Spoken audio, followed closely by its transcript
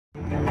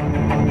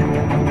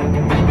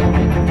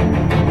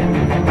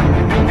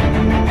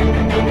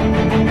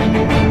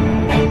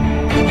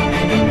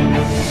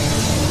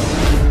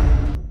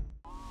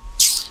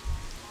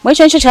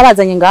Mwico nico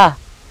cabazanye ngaha.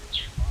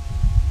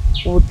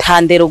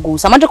 Utandero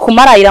gusa amaje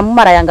kumarayira mu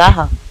maraya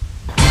ngaha.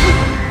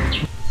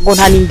 Ngo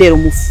nta nindero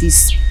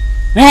mufise.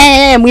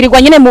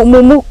 Mwirirwa nyene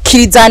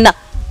mukirizana.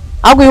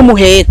 Ahubwo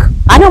yumuheka.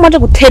 Ani amaje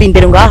gutera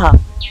indero ngaha.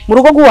 Mu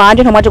rugo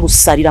rwanje ntamaje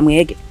gusarira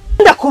mwege.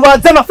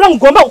 Ndakubaza amafaranga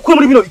ugomba ukure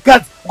muri bino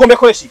bigazi. Ugomba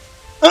koresha iki?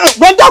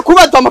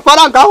 Ndakubaza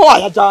amafaranga aho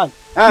wayajanye.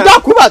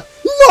 Ndakubaza.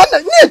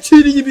 None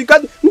niciriye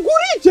ibigazi.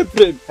 Ngurije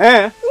prem.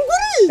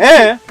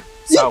 Ngurije.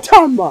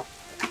 Itama.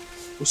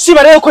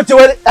 Ushiba rero ko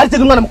jewe arije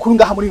n'umwana mukuru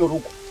ngaha muri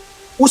rugo.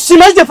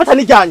 Ushima rije mfata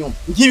n'ijyanyuma.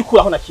 Ngiye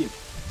bikuraho na kimwe.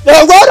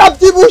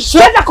 Warabyibushe.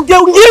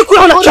 Nakubwiye ngiye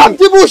bikuraho na kimwe.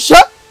 Warabyibushe.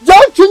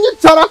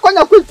 Janchinyitara ko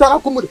nyakwitara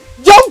kumuri.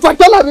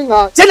 Jamfata nabi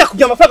nka. Je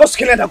nakubwiye amafaranga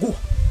usukene ndaguha.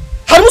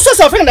 Hari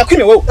musose amafaranga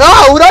ndakwime wowe.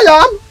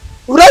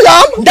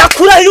 Urayama.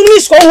 Ndakura iyo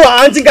umwishwa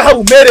wanje ngaha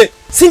rumere.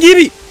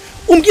 Singibi.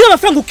 Umbwira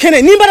amafaranga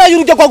ukene nimba ari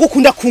y'urujya kwa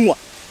gukunda kunywa.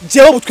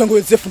 Jewe butwe ngo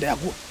Yozefu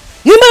ndayaguha.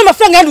 Nimba ari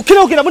amafaranga yandi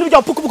ukene kugira muri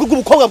bya puku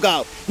bw'ubukobwa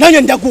bwawe.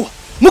 Nanyo ndaguha.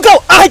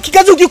 Mugabo aha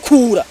ikigazi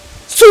ugikura.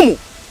 Sumu.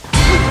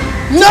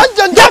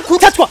 Nanje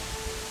ndakutatwa.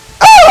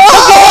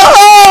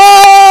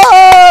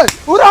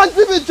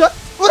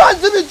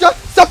 Uranzibije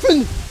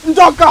Safini.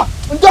 Ndoga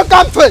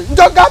mpe.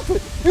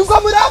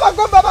 Ingo muri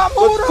abagomba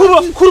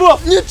bamura. Kuruba.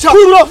 Nica.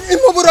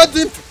 Imuburo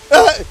zimpe.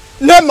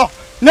 Nema.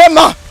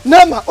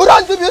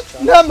 Uranzibije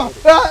nema.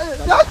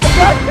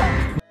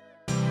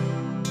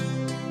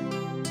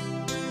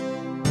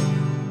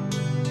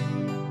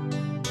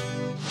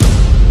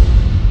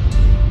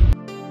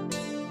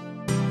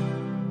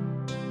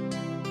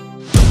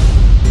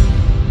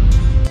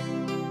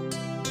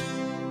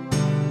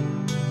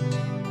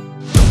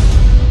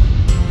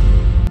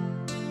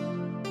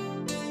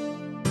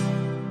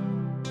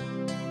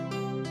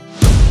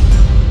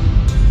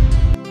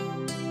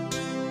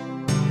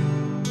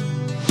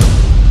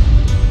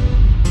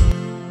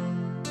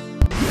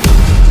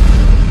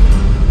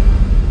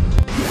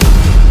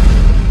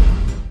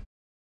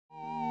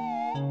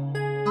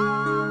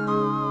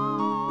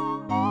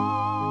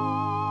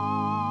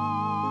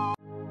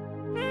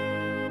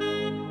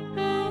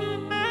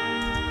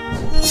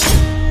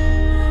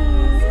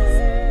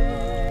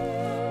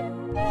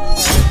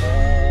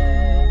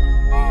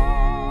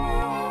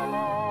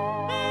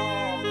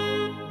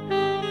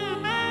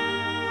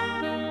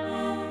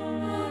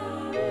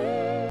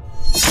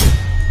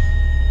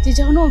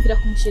 Jeje aho numvira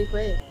kumushiriko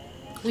yewe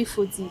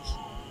wifuza iki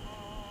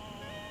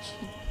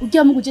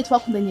ujya mu guje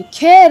twakundanye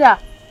kera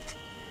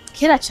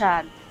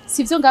cyane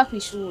sivyo ngaha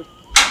kwishuri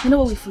none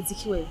wo wifuza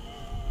iki wewe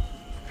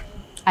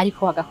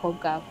Ariko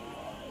wagakobwa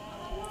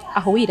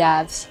aho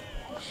wiravye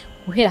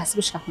uhera hasi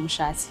gushika ku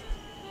mushatsi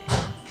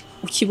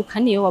ukibuka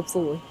niyo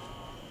wavuwe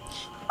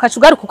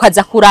ukacugaruka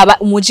ukaza kuraba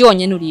umuji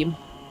wonyene urimo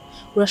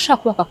urashaka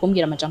kubaka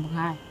kumbwira amajambo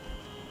nkaya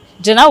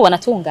je nawe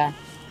wanatungana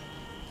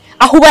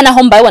aho ubona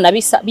aho mbaye wana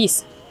bisa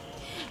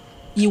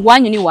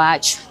iwanyu ni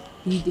wacu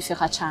ni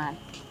differa cyane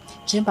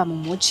je mba mu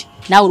muji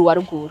nawe uri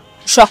waruguru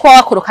ushobora kuba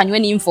wakorokanywe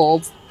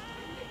n'imvovu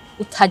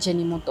utaje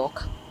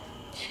n'imodoka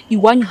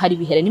iwanyu hari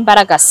bihere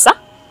n'imbaragasa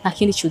nta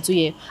kindi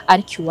cyuzuye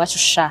ariko iwacu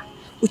sha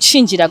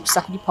ucinjira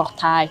gusa kuri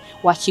portail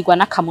wakigwa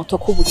n'akamoto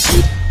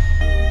k'ubukire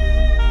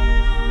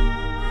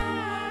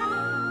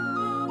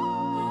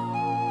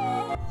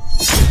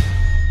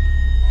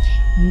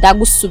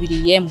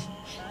ndagusubiriyemo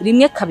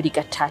rimwe kabiri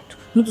gatatu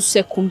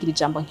nuduse kumbwira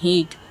ijambo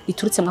nk'iryo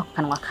riturutse mwa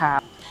kanwa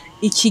kawe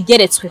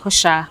ikigeretsweho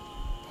sha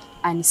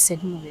Anise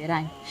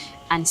ntumuberanye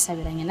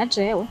anisaberanye na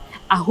jewe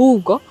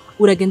ahubwo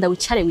uragenda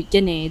wicare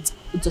wige neza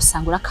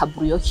uzosanga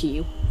urakaburuyo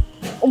kiwe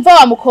umva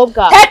wa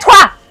mukobwa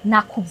tetwa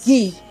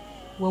nakubwiye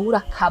wowe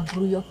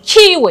urakaburuyo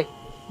kiwe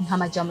nta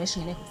majambo menshi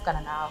nyene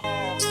kuvugana nawe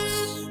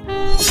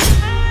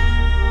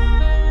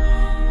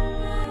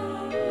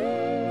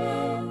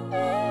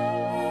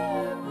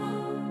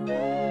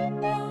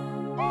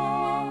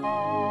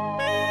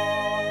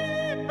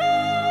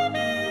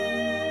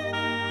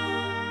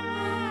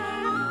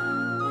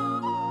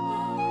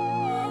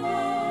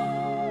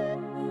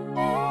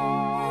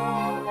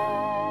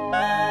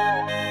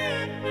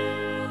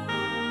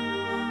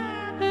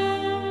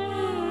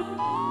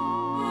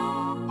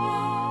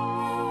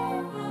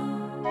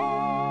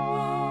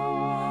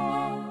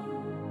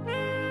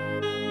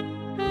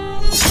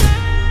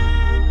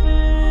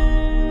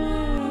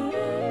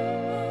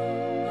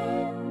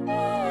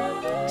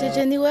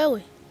Jeje ni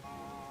wewe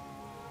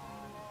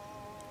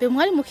be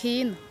mwari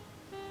mukina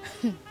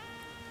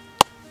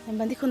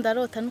Mba ndiko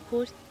ndarota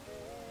n'ukuri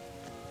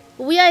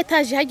ubu ya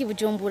etaje hagiye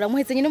Bujumbura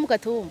muheze nyine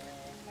mugatumba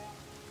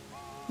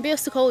mbe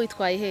siko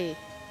witwaye he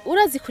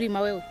urazi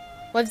kurima wewe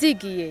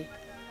wavyigiye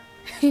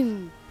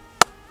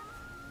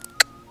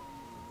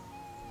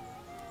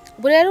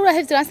Burero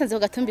urahevye ransanze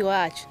ugatumbi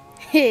wacu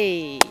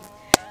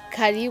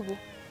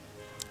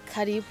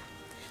karibu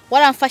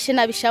waramfashe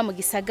nabisha mu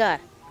gisagara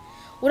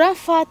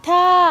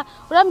uramfata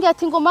urambye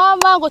ati ngo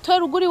mama ngo toye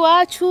ruguri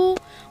wacu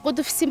ngo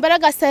dufise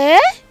imbaraga se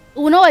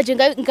ubu no waje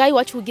ngayi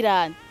wacu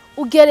ugirana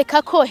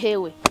ugereka ko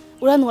hewe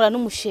uranura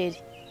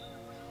n'umusheri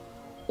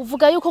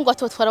uvuga yuko ngo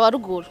atotwara wa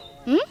ruguru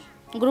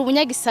ngo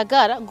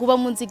ubunyagisagara guba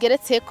mu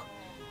nzigeretseko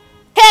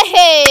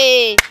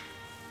hehe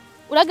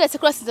urageretse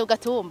kuri asinze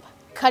ugatumba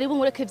karibu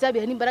nkureke bya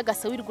bihe n'imbaraga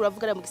se wirigura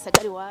avugara mu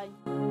gisagari wanyu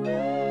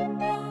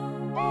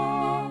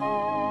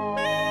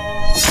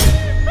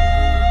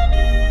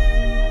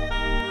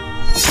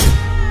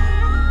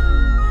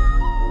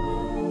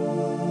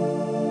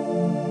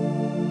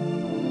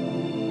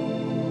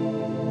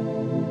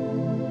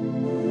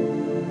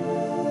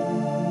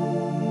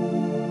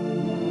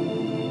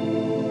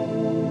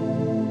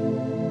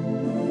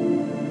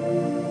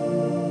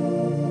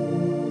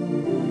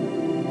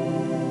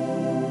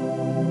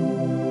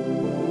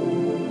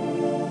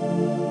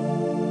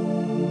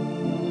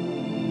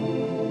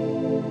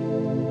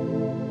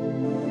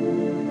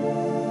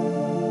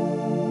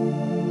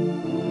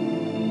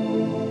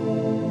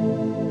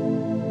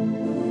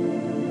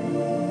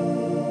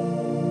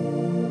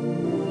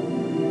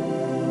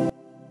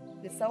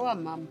Sawa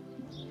mama.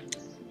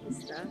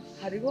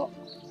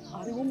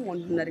 Hariho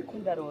umuntu nariko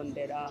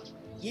ndarondera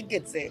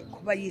yigeze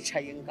kuba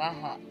yicaye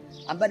ngaha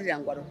ambarira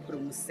ngo arokura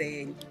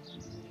umusenyi.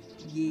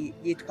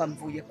 Yitwa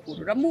Mvuyekure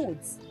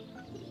uramuzi?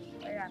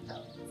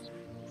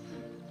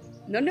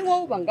 None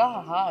wowe uba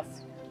ngaha hafi?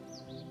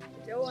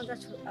 Jewe nza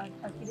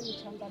akiri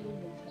mucanga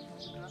n'umuntu.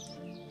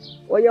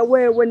 Oya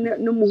wewe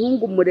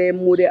n'umuhungu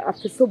muremure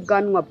afise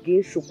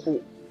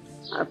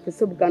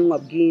ubwanwa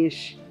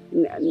bwinshi.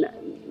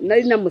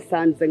 Nari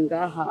namusanze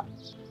ngaha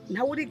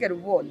ntawe urigera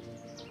ubona.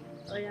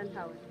 Oya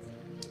ntawe.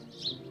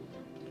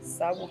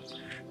 Sawa.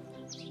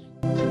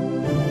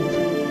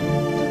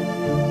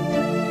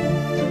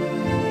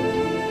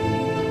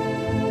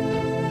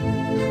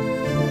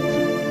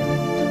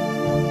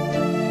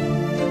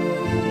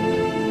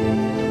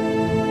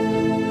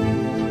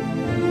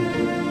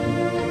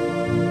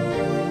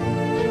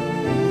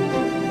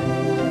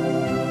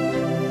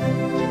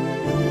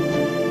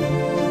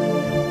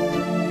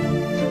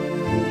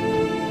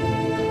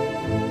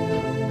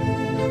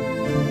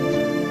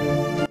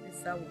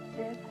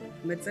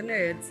 Meze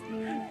neza.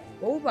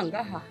 Wowe uba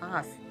ngaha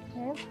hafi?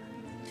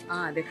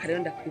 Reka rero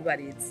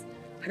ndakwibariza.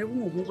 Hariho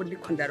umuhungu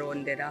ndiko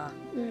ndarondera.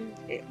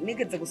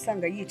 Nigeze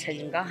gusanga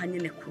yicaye ngaha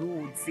nyene ku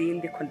ruzi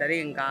ndiko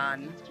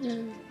ndarengana.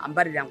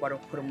 Ambarira ngo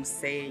arokura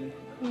umusenyi.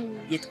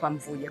 Yitwa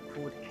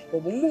Mvuyekure.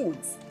 Wowe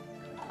umuzi?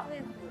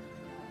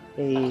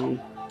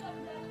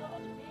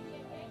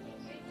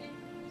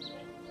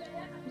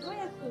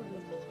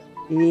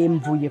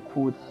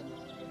 Mvuyekure.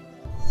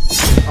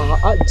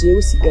 Aha jewe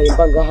usigaye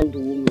mba ngaha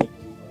ndumwe.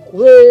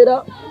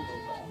 Kubera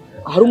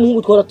hari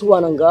umuhungu twara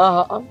tubana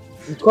ngaha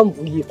yitwa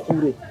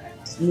Mvuyekure.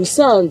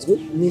 Musanzwe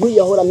niwe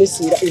yahora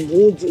mesira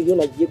impunzi iyo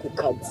nagiye ku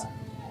kazi.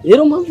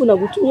 Rero mpamvu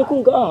nagutumye ko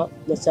ngaha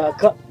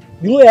nashaka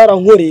bimwe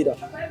yarankorera.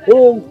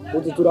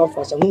 Ubu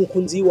turafasha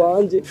nk'umukunzi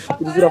wanje,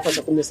 ubu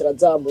turafasha kumesera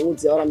za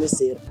mpunzi yahora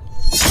mesera.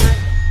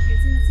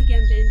 Izina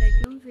sigambere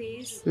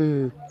ndagyumvise.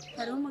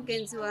 Hari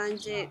umugenzi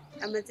wanje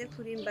amaze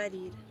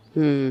kurimbarira.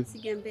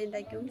 Sigambere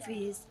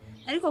ndagyumvise.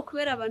 Ariko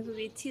kubera abantu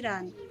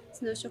bitirana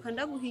sinoshoka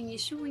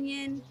ndaguhinyisha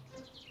ubunyene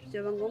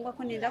byoba ngombwa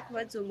ko nenda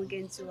kubaza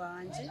umugenzi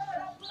wanje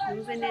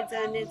numve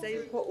neza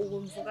yuko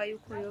ubu mvuga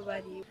yuko yo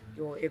bari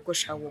ego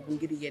shawo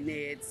bungiriye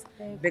neza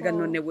bega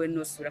none we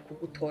nosura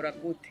kugutora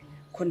gute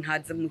ko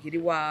ntaze muhiri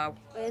wawe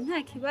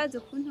nta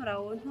kibazo kuntora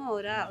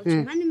wontora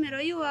ucuma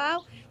nimero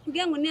yiwawe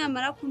kugira ngo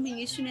niyamara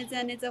kumpinyisha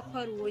neza ko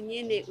ari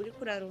ubunyene uri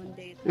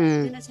kurarondera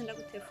nenda cyanda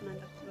gutelefona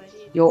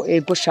ndakubarira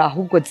ego shaho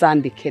ahubwo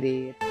zandike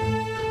rero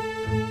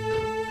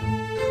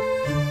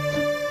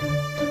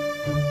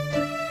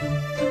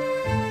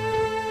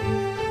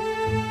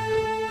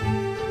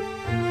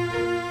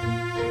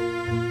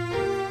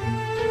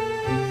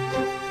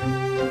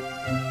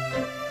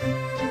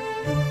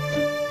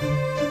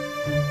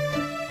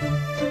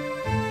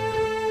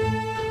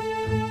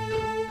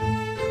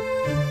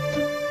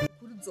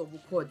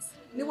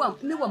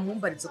niwa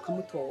mumbarizo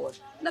kamutora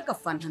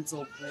n'agafanta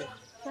nzoguha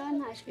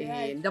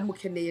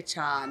ndamukeneye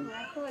cyane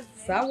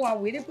sawa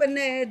wirirwe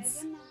neza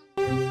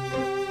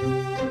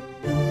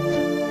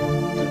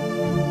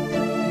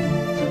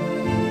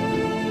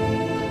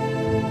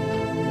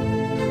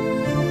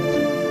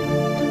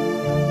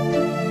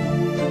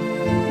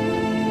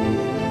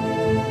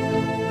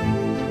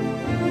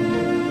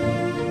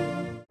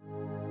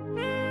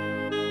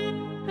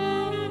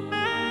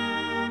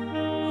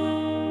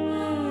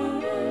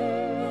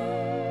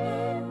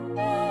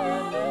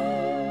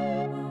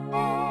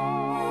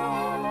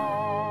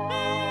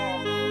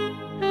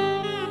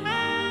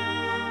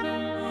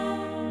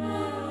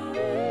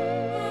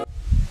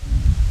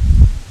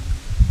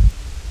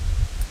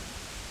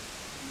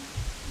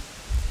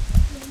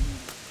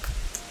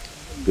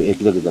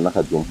Ekirageza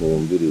n'akajumbu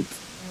yumviriza.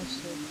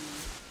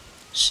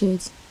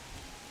 Sheri,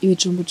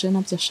 ibijumbu je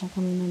navyo ashaka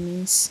muri ino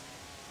minsi.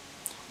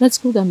 Uretse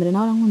ko ubwa mbere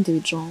nawe arankunda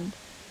ibijumbu.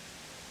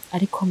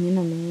 Ariko muri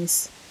ino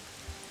minsi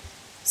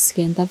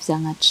sigaye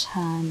ndavyanka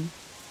cane.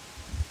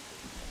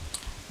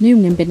 N'uyu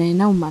mwembe nari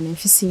nawumana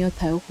mfise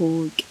inyota yo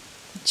kurya.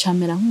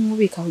 Camera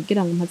nk'umubika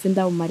kugira ngo mpave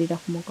ndawumarira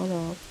ku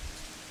mugoroba.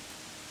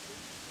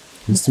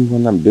 Ese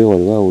mbona mbe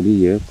wari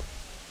wawuriyeko?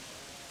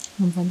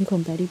 Numva ndiko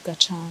ndaribwa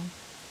cane.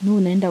 N'ubu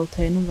nari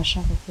ndawutaye numva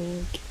ashaka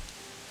kurya.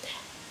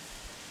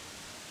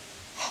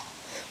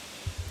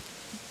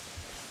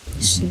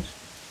 Shira.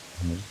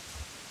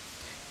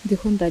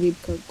 Ndiko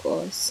ndaribwa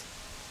rwose.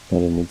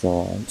 Ntore mwiza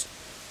wanje.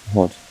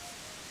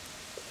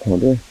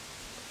 Ntore.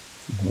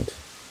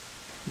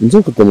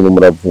 Nzo kutamira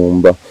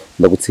umuravumba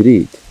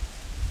ndagutsirike.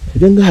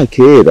 Tujye ngaha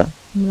kera.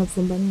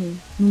 Umuravumba ni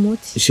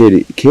umuti.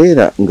 Sheri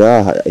kera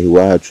ngaha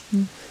iwacu.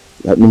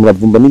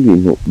 Umuravumba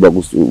n'ibintu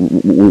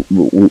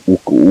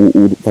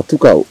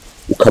ufatuka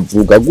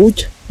ukavuga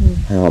gutya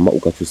hama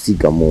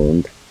ugacusiga mu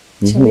nda.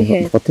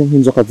 Ufate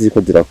nk'inzoka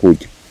ziko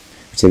zirakurya.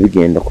 Bice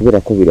bigenda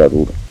kubera ko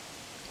birarura.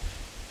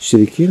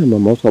 Sheri kera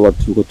mama twaba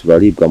turiko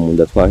turaribwa mu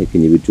nda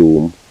twahekenye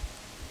ibijumba.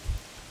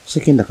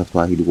 Shekenda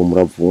akatwahirwa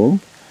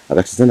umuravumba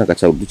agacizana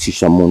agaca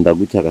gucisha mu nda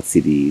gutya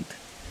agatsirida.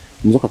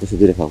 Inzoka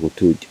zose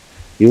kuturya.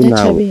 Iyo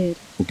nawe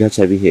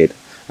ugaca bihera.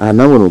 Aha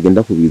nawe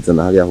ugenda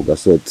kubizana hariya ku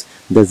gasozi.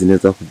 Ndazi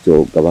neza ko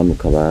byo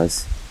gabanuka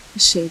basi.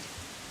 Sheri.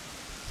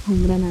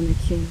 Humurana na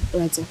Ken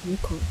uraza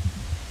kubikora.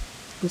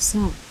 Gusa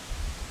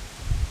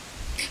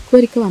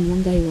kubera ko abantu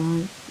bangaye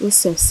bane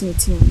bose bafite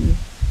imitima mibi.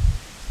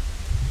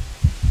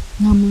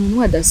 Nta muntu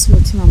n'umwe adafite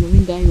umutima mubi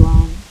ngaye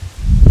wawe.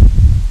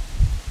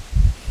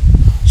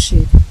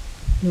 Sheri.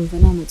 Numva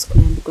namaze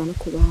kurambirwa no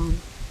kuba hano.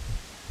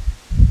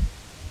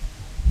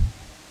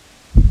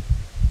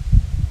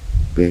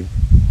 Be.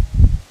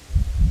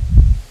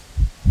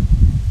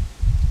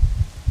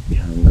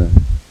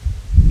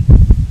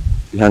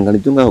 Ihangana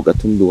ibyo ngaho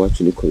gatumbi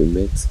wacu niko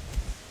bimeze.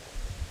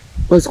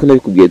 Kwazi ko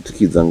nabikubwiye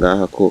tukiza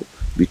ngaha ko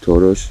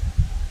bitoroshe.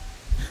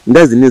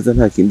 Ndazi neza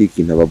nta kindi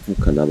kintu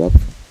abavukana bapfa.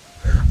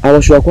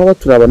 Abashobora kuba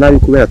baturaba nabi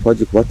kubera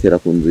twaje kubatera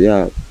ku nzu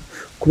yabo.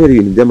 Kubera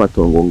ibintu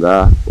by'amatongo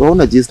ngaha.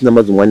 Urabona Jesi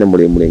namaze umwanya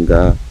muremure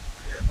ngaha.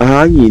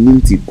 Ahanyi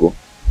n'inzigo.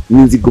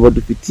 N'inzigo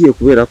badufitiye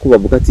kubera ko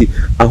bavuga ati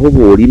aho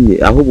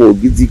borimye, aho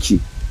bogize iki.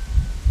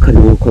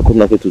 Karibu ko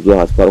natwe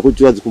tuzohatwara ko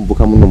jiwazi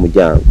kumvuka mu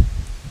muryango.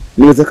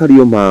 Nibaza ko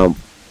ariyo mpamvu.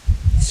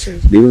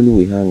 Rero ni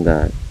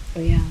wihangana.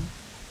 Oya.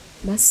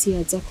 Basi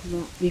yaza kuba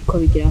biko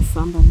bigira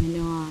famba mwene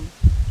wawe.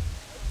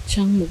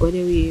 Canke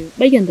umugore wiwe.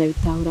 Bagenda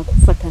bitahura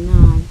kufata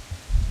nabi.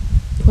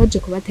 Twaje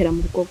kubatera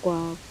mu rugo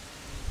rwawe.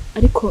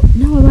 Ariko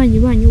n'ababanyi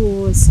banyu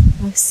bose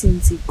bafise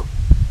inzigo.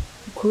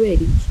 Kubera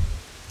iki?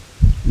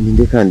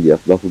 Ninde kandi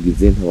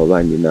bakugize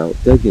ntababanyi nawe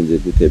byagenze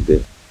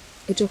gutebera.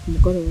 Ejo ku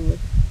mugoroba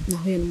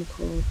nahuye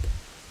n'umukobwa.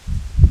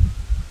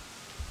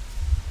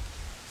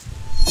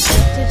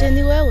 Jeje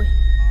ni wewe.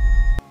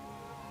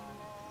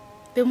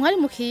 Be mwari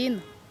mukina.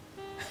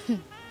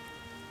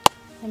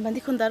 Mba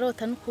ndiko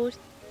ndarota n'ukuri.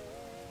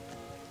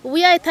 Ubu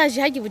ya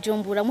etaje hagi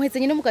Bujumbura muheze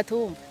nyine mu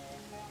Gatumba.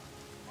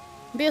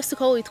 Mbe yose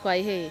ko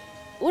witwaye he?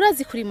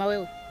 Urazi kurima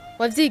wewe?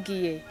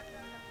 Wavyigiye?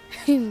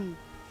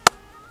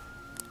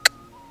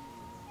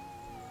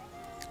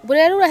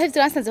 Burero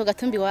urahevye wansanze ku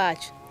Gatumbi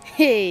wacu.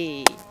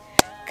 Hey!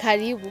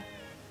 Karibu.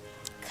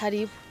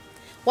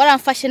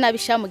 Waramfashe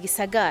nabisha mu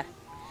gisagara.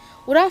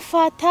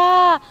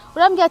 Uramfata,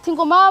 urambye ati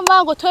ngo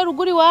mama ngo toye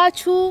ruguri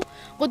wacu,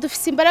 ngo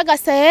dufise imbaraga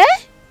se,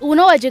 ubu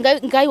nawe waje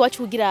ngayi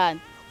wacu ugirana.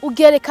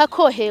 Ugereka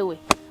ko hewe,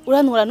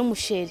 uranura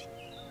n'umusheri.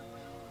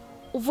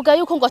 Uvuga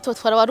yuko ngo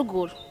atotwara wa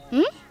ruguru.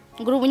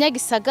 Nguru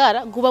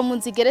ubunyagisagara guba mu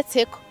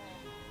nzigeretseko.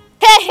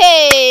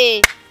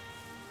 Hehe!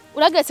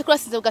 Urageretse kuri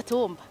asinze ku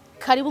Gatumba.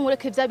 Karibu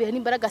mureke vyabihe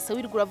n'imbaraga se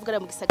wirugura avugara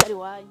mu gisagara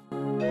iwanyu.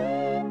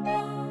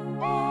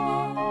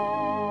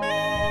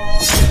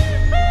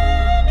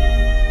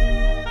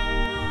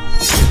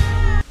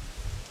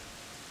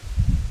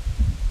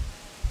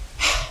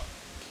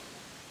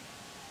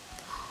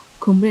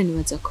 Kumbure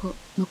nibaza ko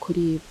no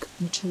kuribwa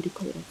muco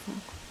biriko birapfa.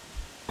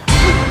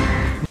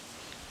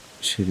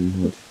 Sheri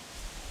ntore.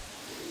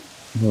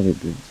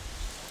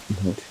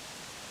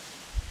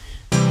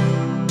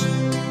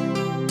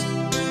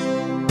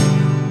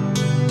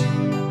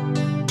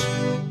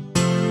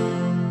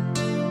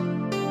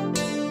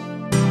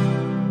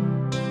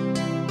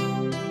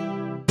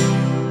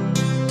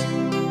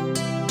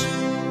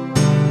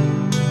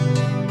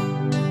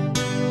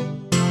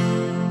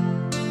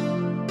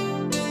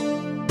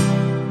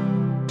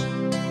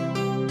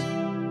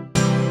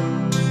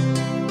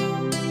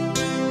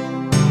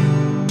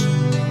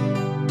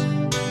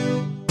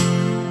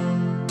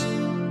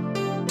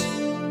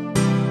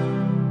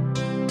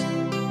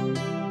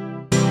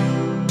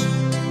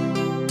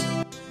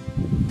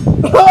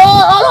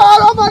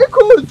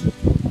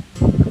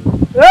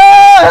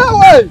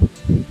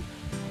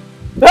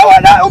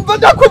 na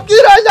umva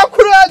kubwira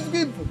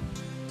nyakurazwi ivu.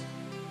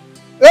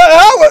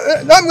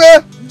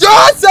 Namwe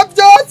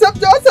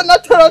byose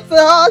natorotse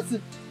hasi.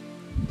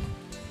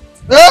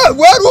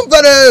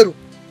 Warumva rero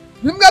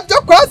bimwe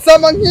byo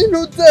kwasama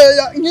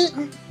nk'intuzeya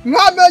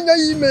nk'amenyo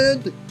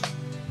y'imende.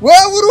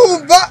 Wewe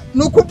urumva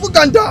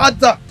nukuvuga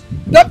ndaza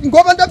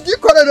ngoba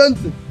ndabyikorera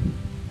nze.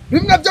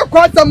 Bimwe byo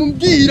kwasama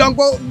umbwira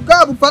ngo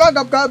bwa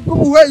bufaranga bwa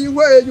bw'ubuhweyi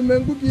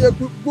umenga ugiye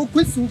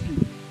kwisugi.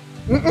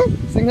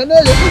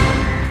 Sinkeneye.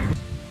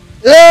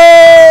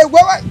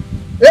 Wewe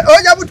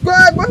oya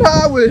butwego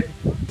ntawe.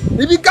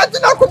 Ibigazi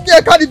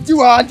nakubwiye ko ari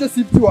by'iwanje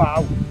si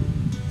by'iwawe.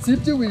 Si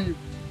by'iwiwe.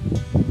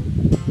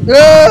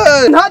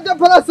 Ntajya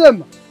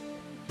parasema.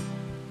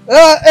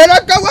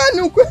 Eraka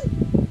wanu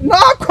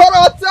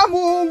nakorotse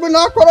mungu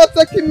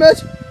nakorotse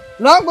kimesha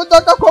nangu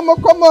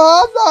dakakomokomo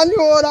haza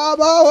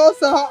nihoraba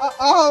hose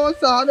aha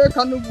hose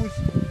hareka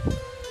n'ubusa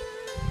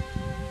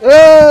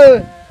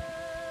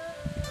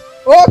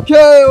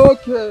okay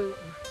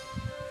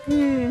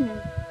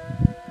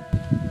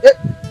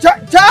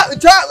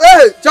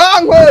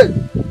Changwe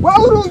wa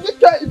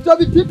urungike ibyo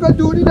bitipe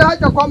durire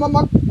hajya kwa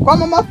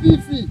mama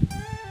Fifi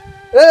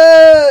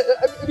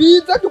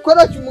biza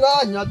dukoresha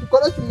umwanya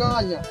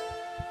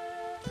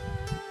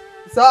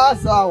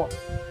sawa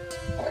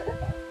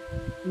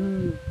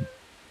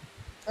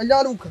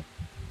anyaruka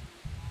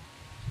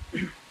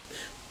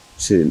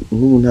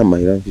nk'ubu nta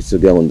mahera mfise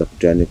kugira ngo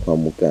ndakujane kwa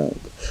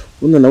muganga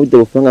uno nawe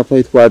udabufaranga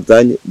twaye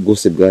twazanye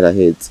bwose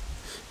bwarahetse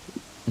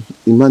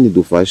Imana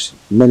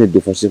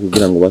idufashe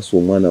kugira ngo basi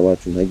umwana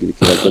wacu ntagire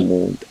ikibazo mu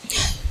nda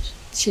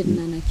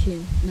Chena na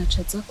kim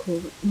nacaza ko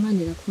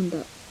Imana irakunda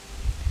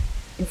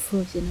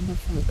imfuvye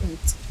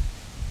n'amapfakazi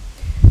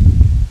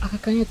aka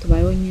kanya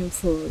tubayeho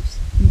nk'imfuvye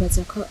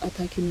nibaza ko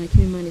atakintu na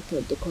kimwe Imana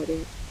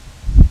itodukorera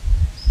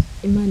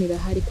Imana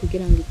irahari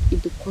kugira ngo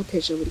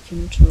idukoteje buri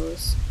kintu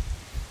cyose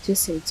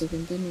byose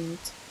bizogenda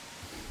neza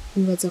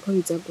nibaza ko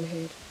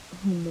bizaguhera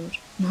humura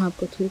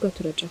ntabwo twirirwa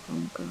turaja kwa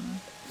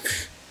muganga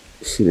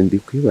shire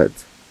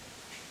ndikwibaza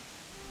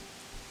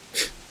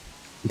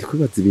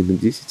ibintu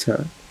byinshi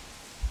cyane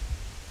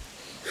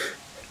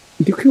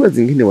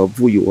ndikwibaza ingene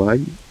wavuye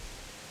iwanyu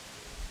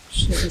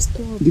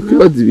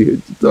ndikwibaza ibihe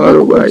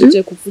bitawarubaye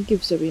uje kuvuga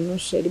ivyo bintu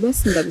sheri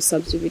basi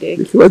ndabisabye bireke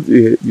ndikwibaza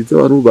ibihe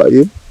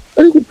bitawarubaye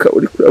ariko ukaba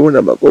uri kurabona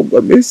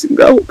amagomba menshi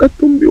ngaho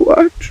gatumbi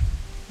wacu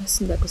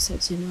basi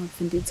ndagusabye nawe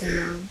ndiza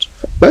nanje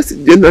basi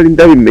je nari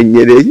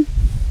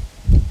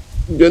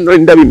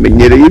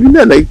ndabimenyereye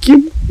ibinana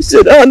ikimwe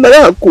sera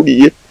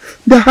narakuriye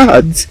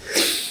ndahazi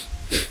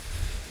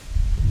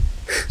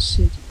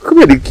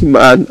kubera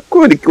ikimana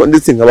kubera iki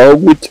ndetse nkabaho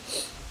gutya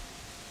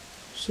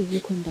shiri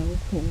ko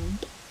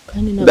ndagukunda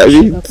kandi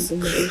nabashaka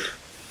kugumira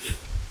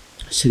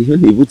shiri iyo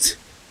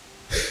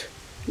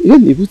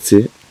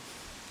nibutse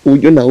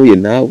uburyo nahuye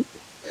nawe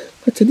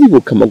haca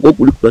nibuka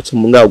amagogo uri kuraca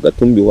mu ngaho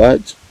gatumbi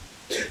wacu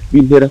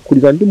bintera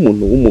kurira ndi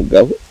umuntu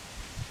w'umugabo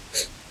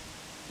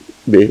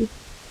be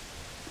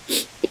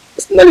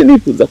sinari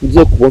nifuza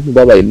kuzokubona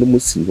ubabaye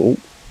n'umunsi n'umwe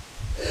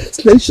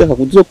sinari nshaka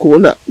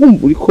kuzokubona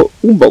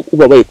wumva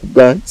ubabaye ku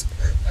bwanjye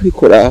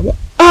ariko raba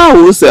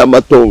hose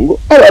amatongo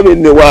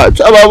ababene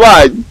wacu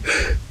ababanyi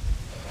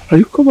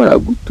ariko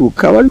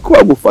baragutuka bariko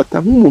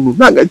bagufata nk'umuntu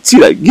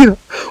ntagaciro agira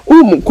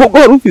uyu mukobwa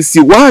wari ufise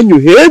iwanyu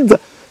heza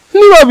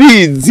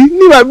nibabizi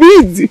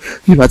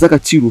ntibazi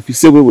agaciro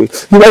ufise wewe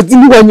ntibazi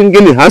n'iwanyu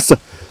ngene hasa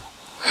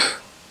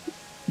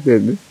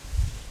bebe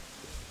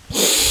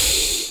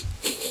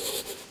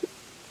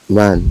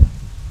Mana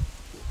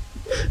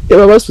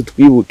eba basi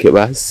twibuke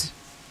basi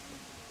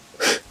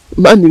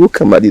Mana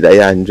ibuka amarira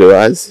yanje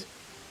basi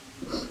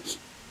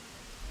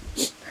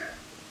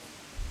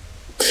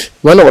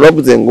Mana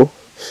waravuze ngo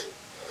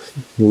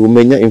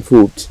ntiwumenya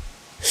imfubyi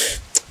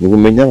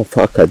ntiwumenya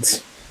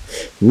abapfakazi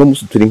no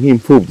musi turi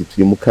nk'imfubyi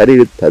turi mu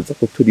karere tutaza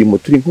ko turi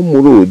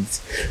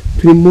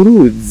nko mu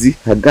ruzi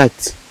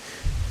hagati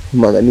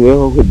Mana ni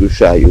wewe ho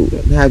dushayura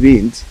nta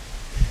bindi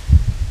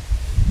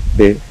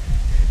be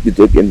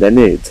bizogenda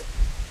neza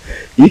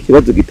iyo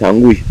ikibazo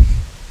gitanguye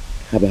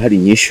haba hari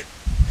inyishu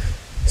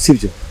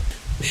sibyo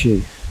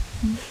sheri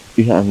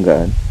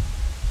ihangane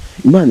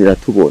Imana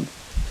iratubona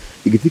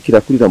igiti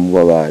kirakurira mu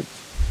babaji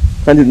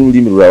kandi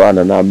n'ururimi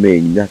rurabana n'amenyo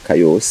imyaka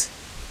yose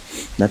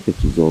natwe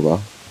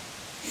tuzobaho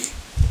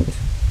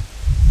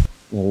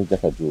Naruja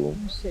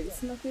kajumba sheri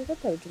sinakwiye ko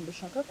atabijumba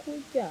ushaka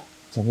kurya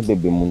cyangwa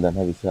bebe mu nda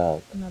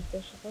ntabishaka ntabwo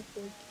ashaka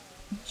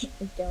kurya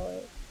urya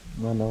wewe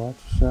mwana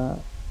wacu sha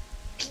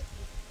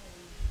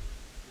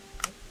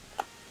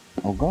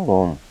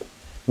Mugabo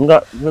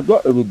nga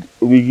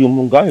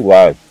ibijumba ngahi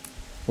wawe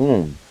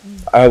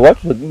I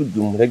watch the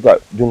ibijumba rega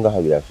junga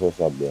habira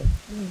sosa bya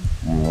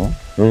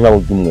nga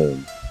bujumwe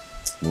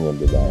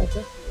mwembe ba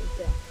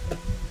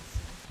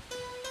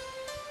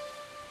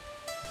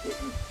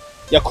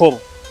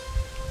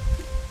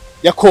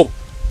Yakobo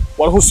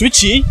warahusu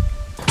iki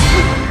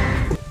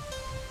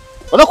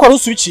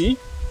warahusu iki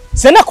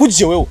sena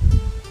kujije wewe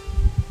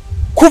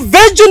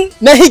kuveje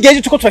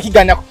nahigeje tuko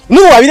turakiganako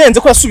nubu wabirenze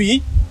ko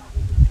yasubiye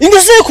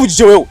ingeze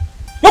kujije wewe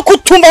no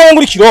kutumba wewe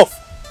muri kirofu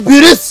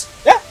Ibirisi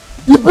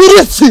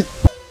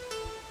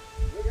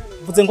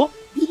vuze ngo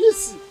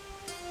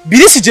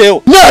birisi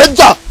jewe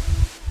neza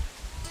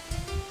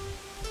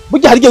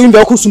burya harige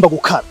wimbe ko usumba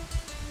gukara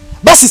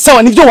basi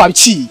sawa nivyo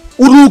wabiciye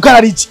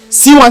urugararije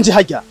si wanje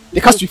hajya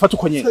reka subifata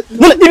uko nyene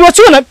none ibi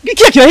wacibona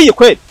kiya kirahiye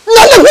kweli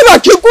none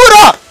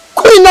ntibakigura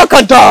kuri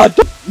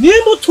nakadada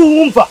nimba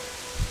utumva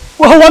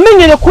waho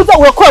wamenyere kuza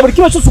urakora buri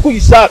kimwe cyose uko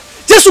yishaka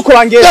Yesu uko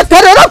bangera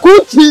yatarera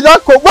kukira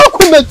ko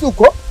bakumeze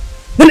uko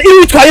none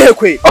ibi bitwaye he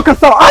kweli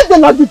akasawa anje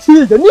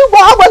naducize niba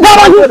haba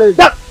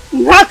n'abantu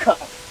nkaka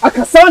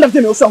akasawa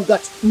ndavyemeye usanga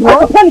gati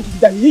akapani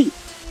kidahiye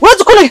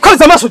urazi ko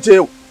nagikoreza amaso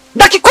jewe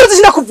ndakikoreza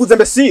sinakuvuze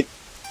mbesire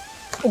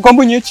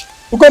ugomba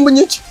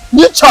nyiki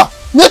nica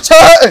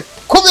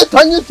kubita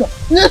nyica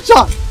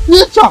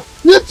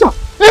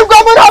ibwo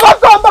muri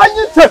abagomba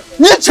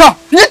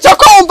nyica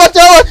ko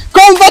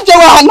wumva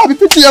jewe hano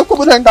bifitiye ku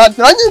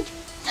burenganzira nyica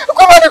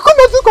uko bari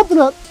kumeze ko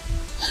brother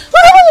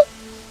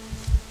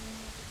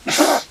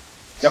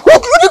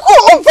uriko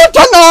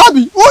umfata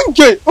nabi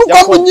unge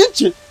ugomba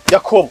nyice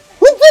Yakobo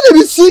unzire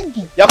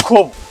ibisigi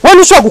Yakobo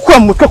wani ushobora gukura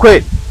mu mutwe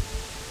kweli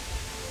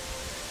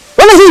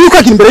wani nk'iyo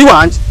ukagira imbere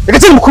y'iwanje reka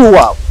cyane mukuru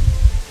wawe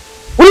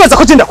uribaza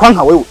ko genda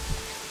kwanka wewe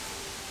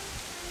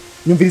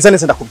nyumviriza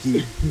neza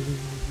ndakubwira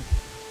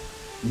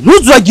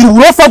ntuzuragira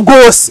uburofa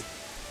bwose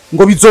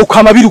ngo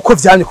bizokwama biri uko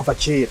vyanye kuva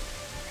kera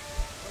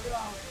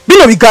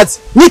bino bigazi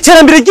ni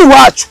iterambere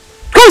ry'iwacu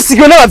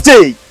twisigiwe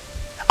n'abavyeyi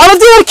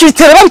abavyeyi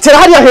barikitera babitera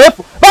hariya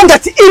hepfo bandi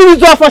ati ibi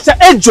bizofasha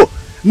ejo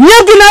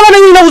mwebwe n'abana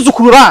nyine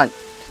n'abuzukuru banyu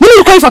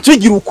nini uko bifata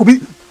uyigira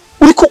ukubi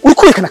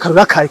uriko urekana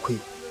karura kawe kwe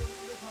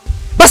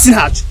basi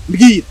ntaco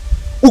mbwira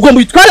ugomba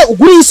uyitware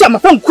ugurisha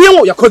amafaranga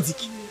ukuyemo yakoze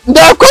iki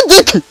ndakoze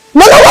iki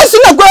none wese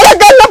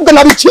nagwaraga nabwo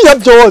nabiciye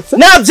byose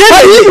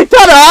navyeye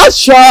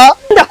bitarasha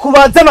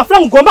ndakubaza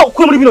amafaranga ugomba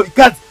ukure muri bino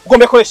bigazi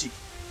ugomba yakoresha iki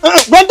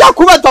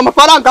ndakubaza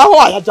amafaranga aho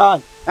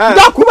wayajanye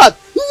ndakubaza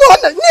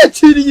none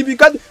niciriye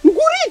ibigazi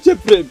ngurije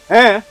prem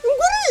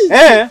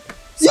ngurije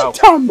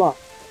itama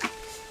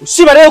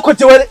ushiba rero ko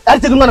jewe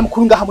arite n'umwana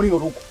mukuru ngaha muri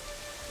rugo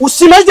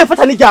ushima rije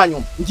mfata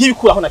n'ijyanyuma ngiye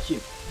bikuraho na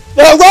kimwe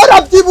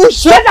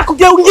warabyibushe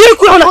nakubwiye ngiye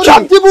bikuraho na kimwe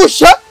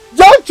warabyibushe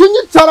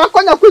Jauchinyitara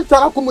konya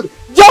kwitara kumuri.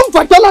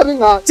 Jamfata nabi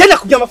nka. Jenda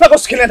kubya amafaranga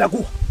usukene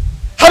ndaguha.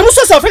 Hari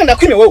musose amafaranga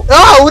ndakwime wewe.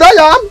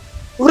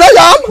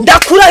 Urayama.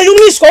 Ndakura iyo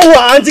umwishwa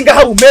wanje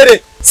ngaha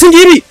umere.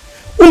 Singibi.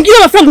 Umbwira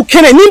amafaranga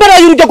ukene nimba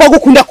ari urujya gwa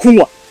gukunda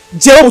kunywa.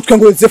 Jewe butwe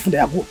ngo Yozefu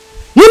ndayaguha.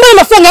 Nimba ari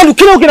amafaranga yandi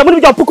ukene ugera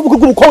muri bya puku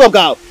bw'ubukobwa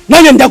bwawe.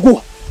 Nanyo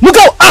ndaguha.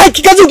 Mugabo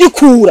ikigazi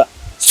ugikura.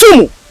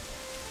 Sumu.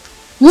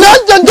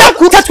 Nanje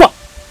ndakutatwa.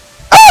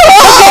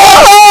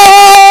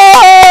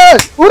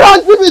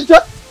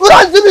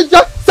 Uranzibije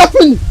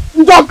Safini.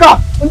 Ndoga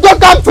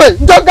mpe.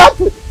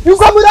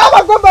 Yuko muri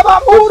abagomba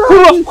bamura.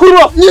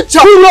 Kuro.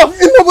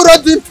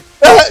 Inuburozi.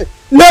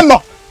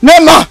 Nema.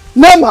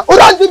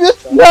 Uranzibije.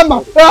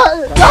 Nema.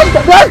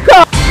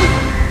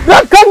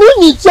 Raka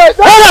ninyice.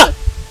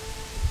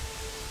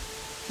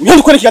 Ngende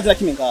ukore kigazi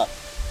nakime ngaha.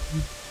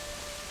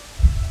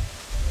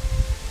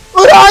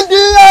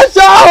 Urangiye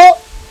shaho.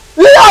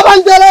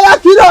 Iyabangere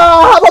yakira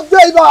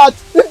ababyeyi bacu.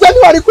 Ibyo ni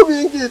bari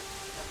kubingira.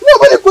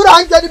 Nuburi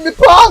kurangera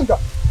imipanga.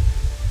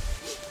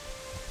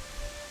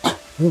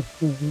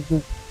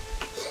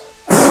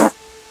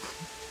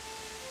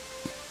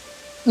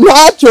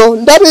 Ntacyo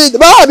ndabizi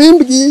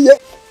babimbwiye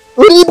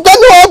uribwa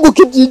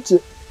ntiwaguka ibyike.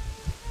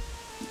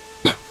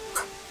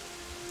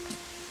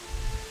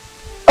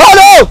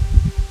 Alo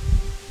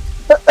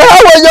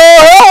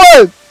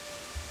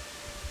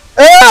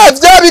ewe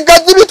bya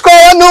bigazi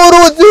bitwara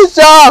n'uruzi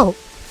shaho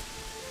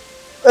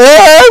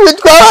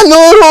bitwara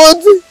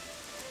n'uruzi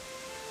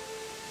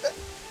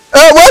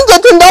wanje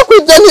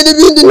tundakwijanira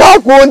ibindi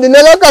ntakundi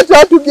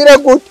neragaca tugire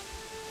gute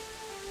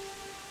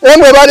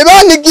emwe bari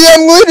banigiye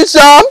mw'iri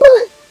shamba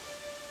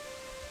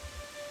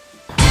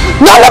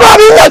none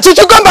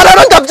babinyacike ugomba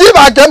rero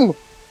ndabyibagemwo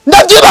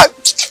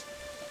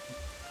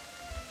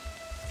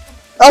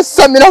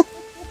asamira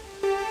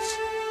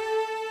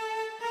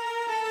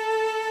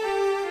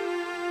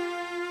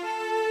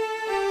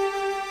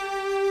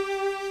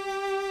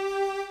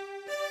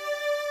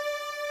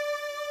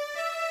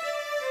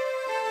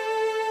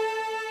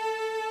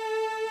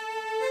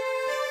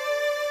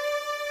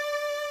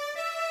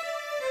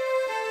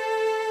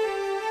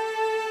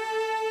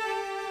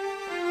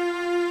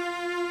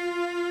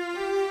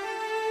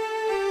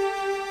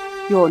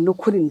yo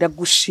nukuri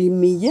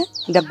ndagushimiye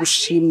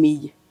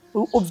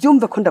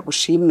ubyumve ko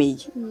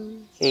ndagushimiye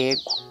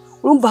yego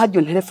urumva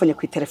hajyo telefone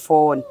ku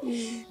telefone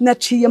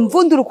naciye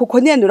mvundura kuko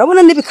nyene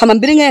urabona nibikama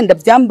mbiri ngenda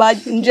byambaye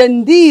nje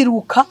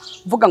ndiruka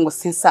vuga ngo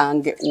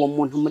sinsange uwo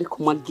muntu muri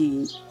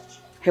kumwagiye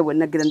hewe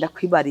nagira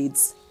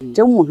ndakwibariza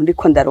je umuntu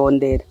ndiko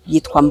ndarondera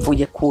yitwa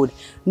Mvuyekure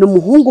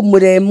n'umuhungu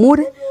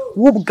muremure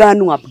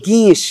w'ubwanwa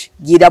bwinshi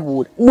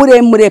yirabura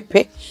muremure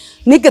pe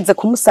nigeze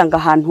kumusanga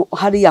ahantu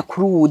hari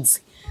yakuruzi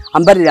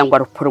ambarira ngo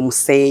arupura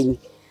umusenyi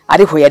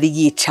ariho yari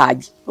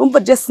yicaye urumva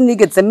je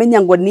sinigeze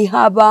menya ngo ni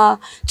haba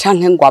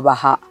canke ngo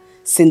abaha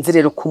sinzi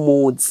rero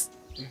kumuzi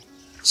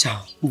cha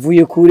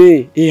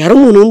Mvuyekure hari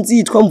umuntu nzi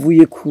yitwa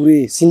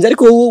Mvuyekure sinzi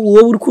ariko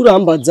wowe uri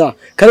kurambaza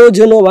kare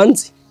je no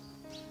banzi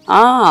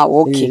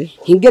okay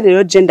hinge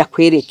rero je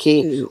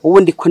ndakwereke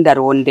ubundi ko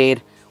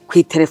ndarondera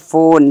ku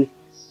telefone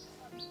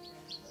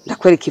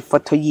ndakwereka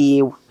ifoto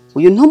yiwe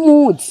uyu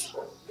ntumuzi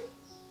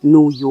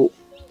nuyu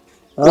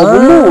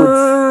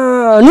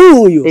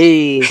nuyu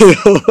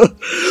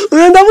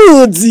uyu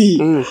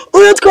ndamuzi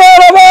uyu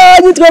twara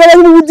abantu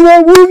mu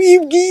buzima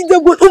bw'ibwiza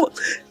bwo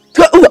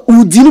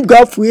ubudini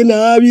bwapfuye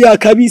nabi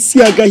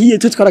akabisi agahiye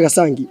twe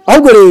twaragasangiye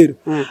ahubwo rero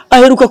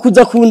aheruka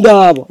kuza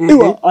kundaba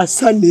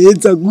asa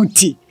neza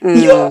guti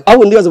iyo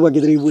abo ndibaza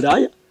bwagezera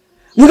iburaya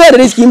mugana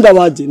rero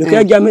ikimbabaje nuko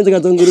yagiye ameze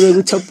gazongurwe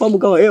gucapa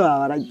mugabo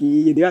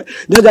baragiye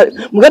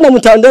mugana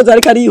mutandaza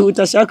ariko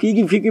arihuta ashaka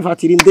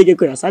kwigifatira indege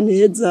ko yasa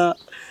neza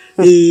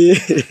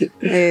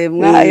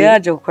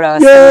yaje gukora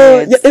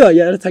neza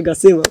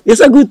yaratagasema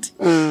yasa gute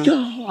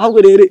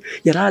ahubwo rero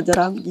yaraje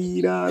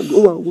arambwira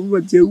ngo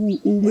baje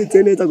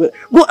umeze neza ngo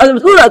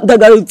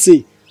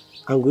ndagarutse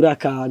angura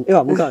kan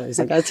mugana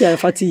isagati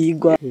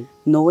yafatirwa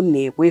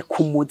none we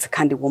kumuzi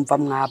kandi wumva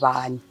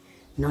mwabanye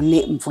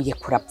none mvuye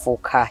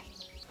kuravuka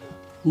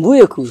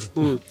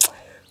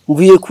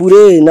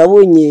Mvuyekure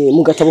nabonye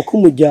mu gatabo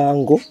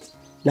k'umuryango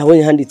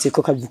nabonye handitse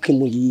ko kavuke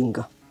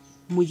muyinga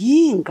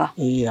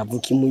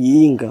avuka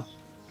muyinga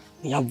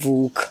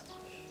yavuka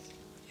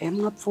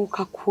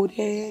mwavuka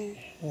kure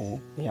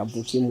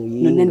yavuka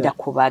muyinga none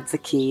ndakubaza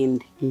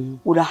kindi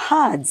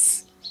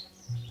urahazi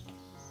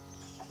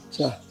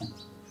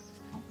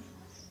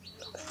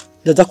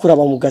ndaza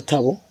kuraba mu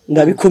gatabo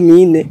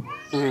ndabikomine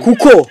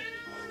kuko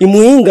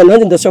imuyinga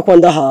nanjye ndashaka kwa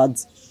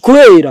ndahazi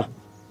kubera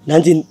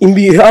nanjye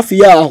imbi hafi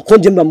yaho ko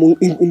nje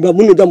mba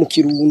munuda mu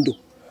kirundo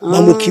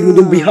mu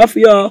kirundo mbi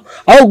hafi yaho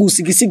aho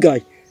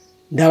gusigisigaye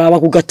ndaraba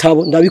ku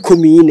gatabo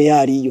ndabikomine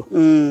yariyo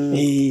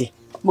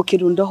mu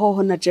kirundo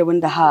hoho na jewe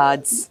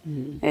ndahazi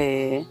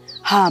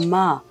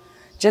hama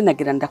je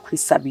nagira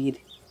ndakwisabire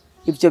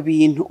ibyo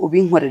bintu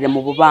ubinkorere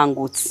mu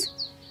bubangutse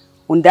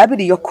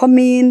undabire iyo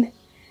komine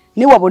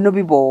ni wabona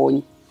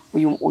ubibonye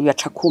uyu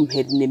aca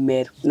kumpera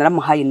nimero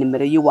naramuhaye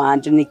nimero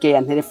yiwanje nige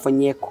ya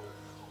telefonyeko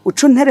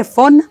ucu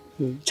telefona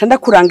canda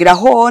kurangira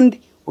honde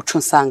ucu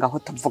nsanga aho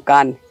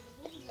tuvugane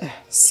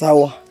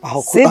sawa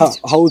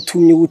aho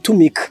utumye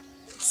utumika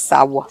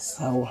sawa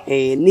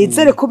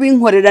nizere ko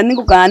binkorera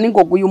ningugana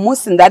ngo uyu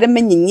munsi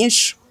ndaremenye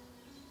inyisho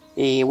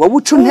wowe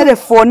ucu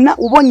telefona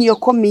ubonye iyo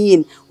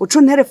komine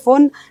ucu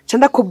telefona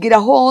canda kubwira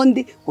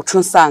honde ucu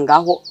nsanga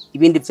aho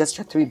ibindi byose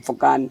cyo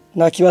tubivugane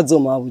nta kibazo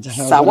mabuja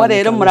sawa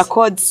rero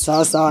murakoze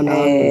sawa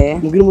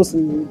mubwira umunsi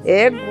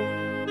ego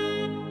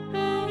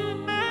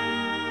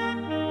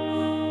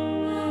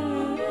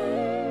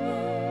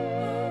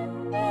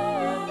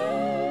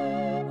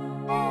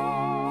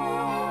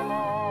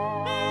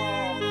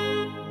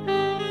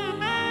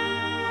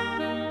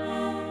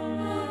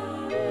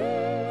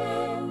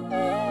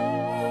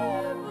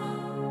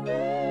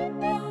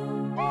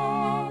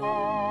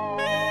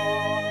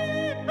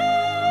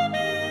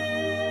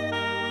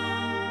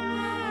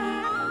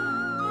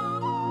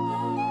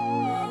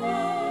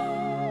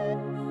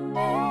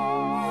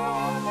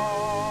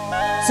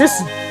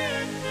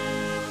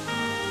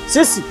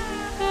Sisi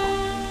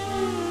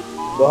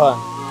Bohan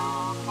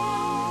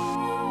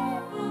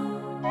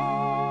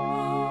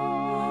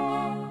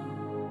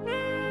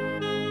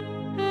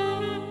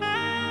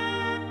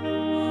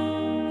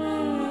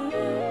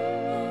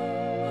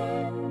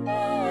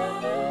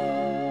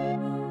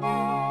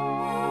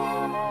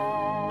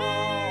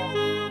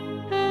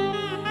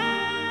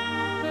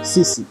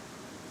Sisi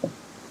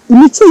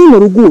imico y'ino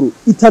ruguru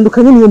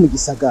itandukanye niyo mu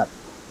gisagara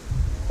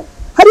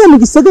hariya mu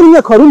gisagara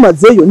imyaka wari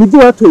umazeyo nibyo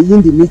watoye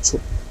iyindi mico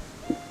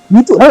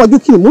nawe wajya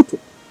ukiri muto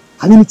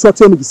hari imico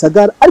watoye mu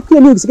gisagara ariko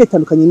iyo niyo gisagara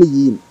itandukanye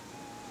n'iyindi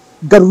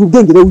garura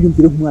ubwenge rero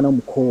wiyumvire nk'umwana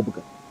w'umukobwa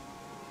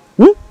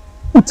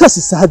utashye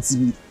isaha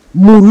zibiri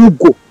mu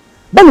rugo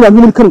bano bantu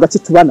muri kano gace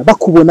tubana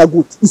bakubona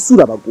gute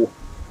isura baguha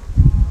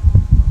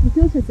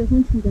utashye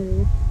kuncunga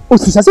rero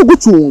utashye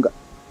gucunga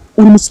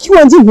uri mushiki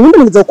wanje nkunda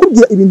mugeza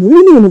kukubwira ibintu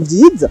bibi n'ibintu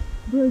byiza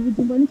bro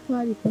bujumba ni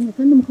twari kumwe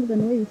kandi umukobwa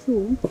nawe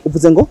yicunga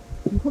uvuze ngo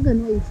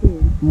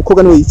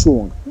umukobwa niwe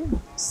yicunga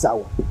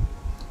sawa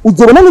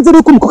uzobona neza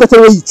rero ko umukobwa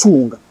atari we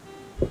yicunga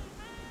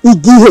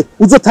igihe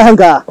uzotaha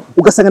ngaha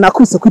ugasanga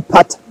nakubise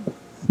kwipata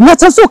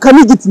nyacasoka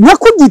n'igiti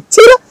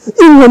nyakugitira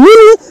inkoni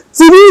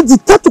zibiri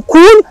zitatu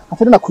kuni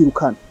atari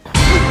nakwirukana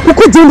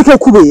kuko je ndike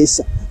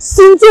kubesha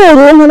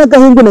sinzoronka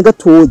n'agahembwe na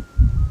gatoya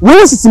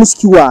wowe sisi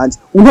mushiki wanje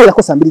untera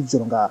ko sambiri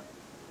ijoro ngaha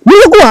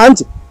niyo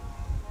wanje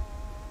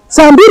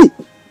sambiri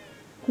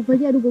kuva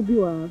rya rugo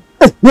rwawe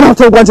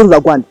niraho rwanje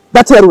ruragwande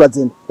data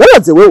yarurazenda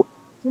waraze wewe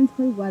cyangwa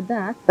twari rwa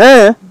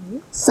data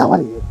sawa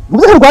rero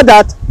muvuze rwa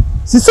data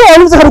siso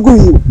wavuze ko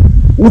rwiwe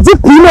uzi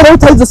pima rero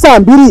utayizo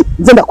sambiri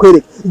nze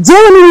ndakwereka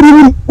jewe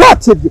n'ibiri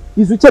watevye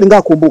izukere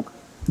ngakumbuka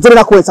nze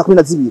nakwesa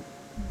 12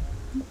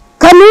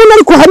 kanuni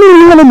ariko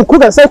hanini no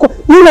mukobwa asaba ko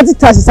iyo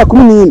zitashye saa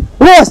 11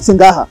 wose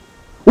ngaha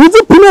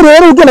uzi pima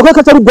rero ugenda kwa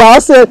katari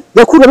rwase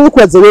yakura rero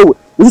kuraze wewe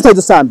uzi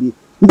utayizo sambiri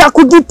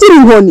ndakugitira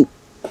inkoni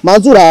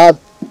mazura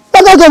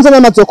tagagenze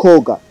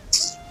n'amazokoga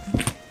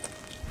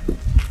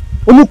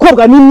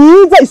umukobwa ni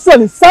mwiza isura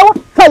ni sawa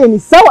kaye ni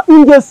sawa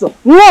ingeso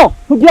no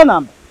kugira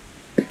namba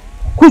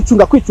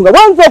kwicunga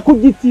wanzo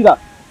kugitira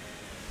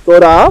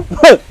tora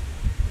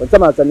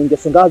watamaza ni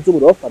ingeso ngaha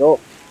z'uburofaro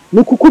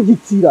ni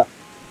kukugitira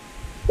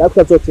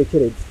dakura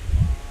zotekereza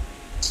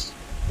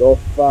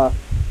dofa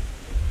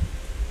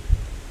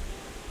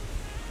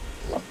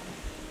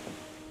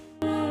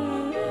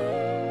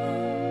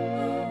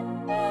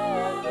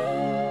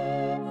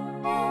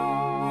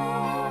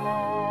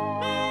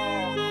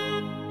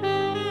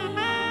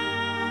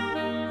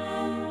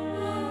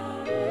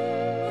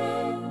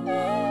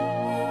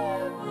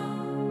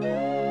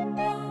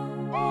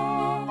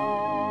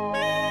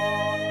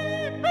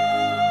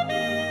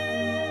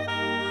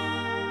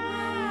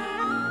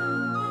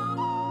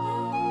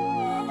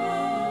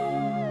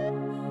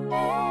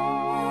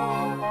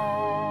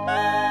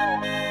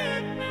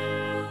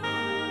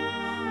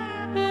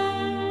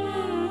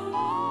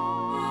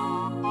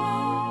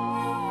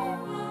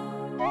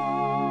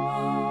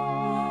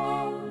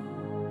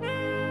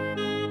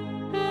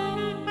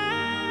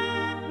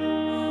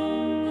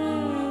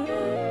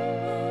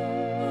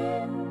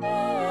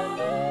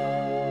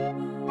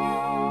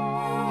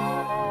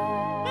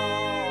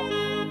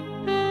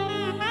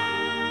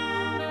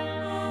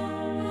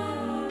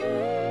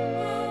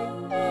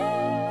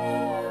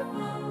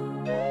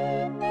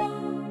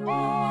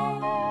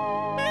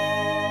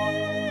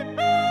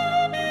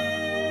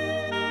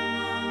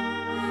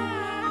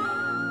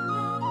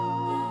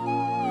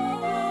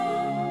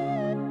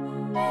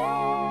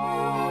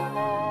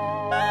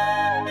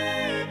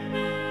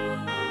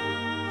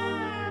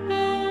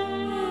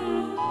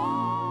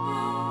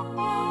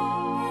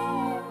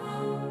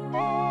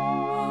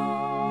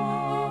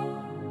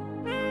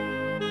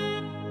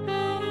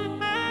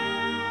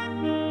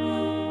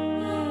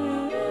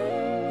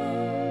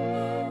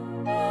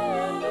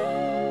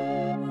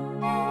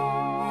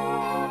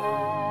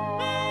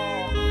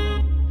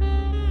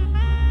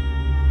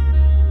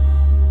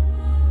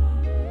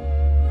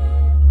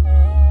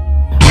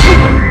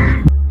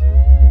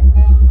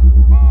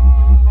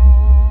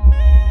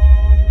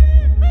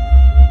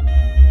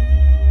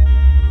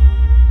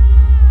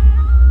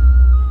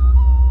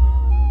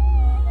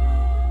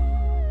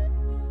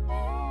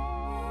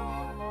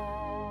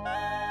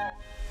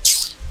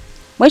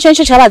mwe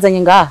cyo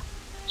cyabazanye ngaha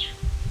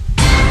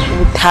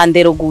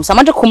ubutandero gusa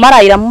amaje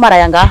kumarayira mu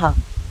maraya ngaha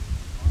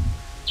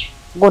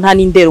ngo nta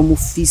nindero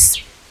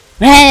mufise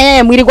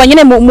mwirirwa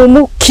nyene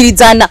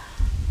mukirizana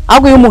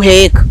ahubwo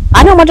y'umuheka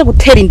ane amaje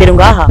gutera indero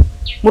ngaha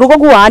mu rugo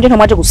rwanje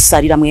ntamaje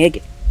gusarira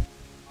mwege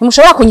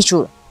ntimushobora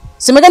kunyicura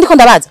simwege ndiko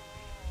ndabaza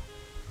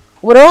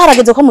ubu rero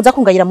harageze ko muza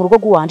kungayira mu rugo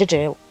rwanje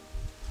jewe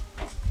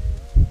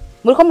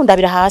muriko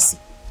mundabira hasi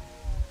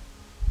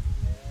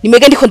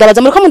nimwege ndiko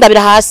ndabaza muriko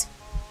mundabira hasi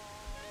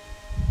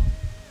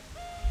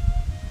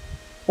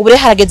ubu rero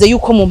harageze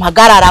yuko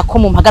mumpagarara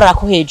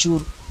ko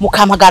hejuru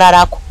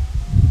mukampagararako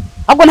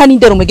ahubwo nta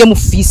nindero mwege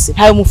mufise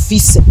ntayo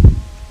mufise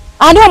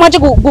aha niho mwaje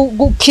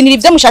gukinira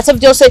ivyo mushatse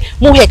vyose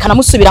muhekana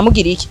musubira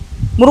mugira iki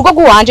mu rugo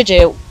rwanje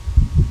jewe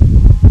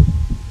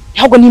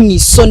ahubwo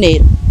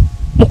nimwisonera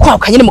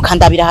mukwaruka nyene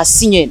mukandabira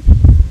hasi nyene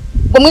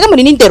ngo mwege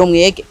muri nindero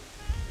mwege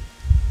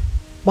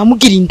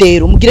bamugira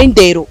indero mugira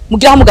indero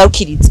mugira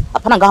mugarukiriza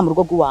apana ngaha mu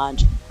rugo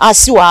rwanje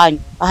hasi wanyu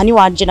aha ni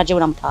wanje naje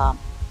buramutama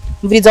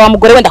mviriza wa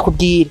mugore we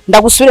ndakubwira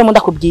ndagusubiremo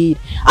ndakubwira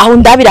aho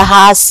undabira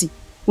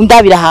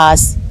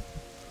hasi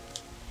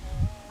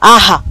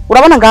aha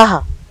urabona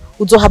ngaha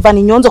uzohavana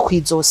inyonzo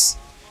kwizosi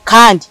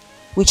kandi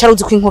wicara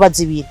uzi ko inkuba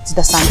zibiri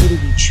zidasangira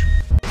ibicu